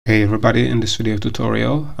Hey everybody, in this video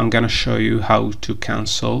tutorial I'm gonna show you how to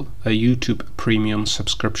cancel a YouTube premium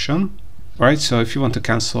subscription. Alright, so if you want to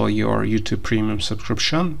cancel your YouTube premium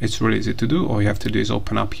subscription, it's really easy to do. All you have to do is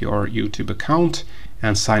open up your YouTube account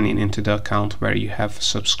and sign in into the account where you have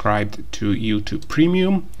subscribed to YouTube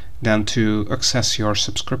Premium. Then to access your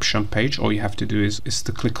subscription page, all you have to do is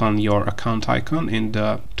to click on your account icon in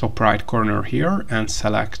the top right corner here and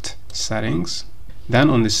select Settings. Then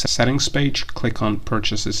on this settings page, click on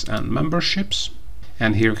Purchases and Memberships.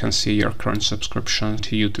 And here you can see your current subscription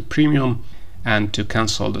to YouTube Premium. And to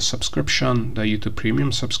cancel the subscription, the YouTube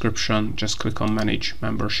Premium subscription, just click on Manage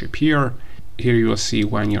Membership here. Here you will see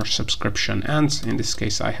when your subscription ends. In this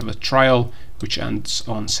case, I have a trial which ends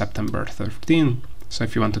on September 13. So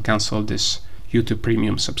if you want to cancel this YouTube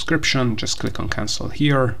Premium subscription, just click on Cancel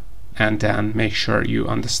here. And then make sure you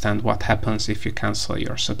understand what happens if you cancel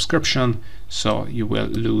your subscription. So you will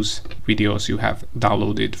lose videos you have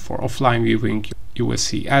downloaded for offline viewing, you will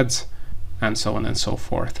see ads, and so on and so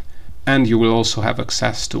forth. And you will also have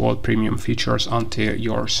access to all premium features until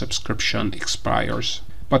your subscription expires.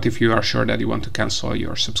 But if you are sure that you want to cancel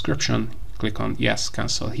your subscription, click on Yes,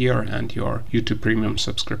 Cancel here, and your YouTube Premium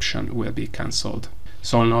subscription will be cancelled.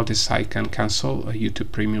 So notice I can cancel a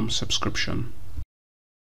YouTube Premium subscription.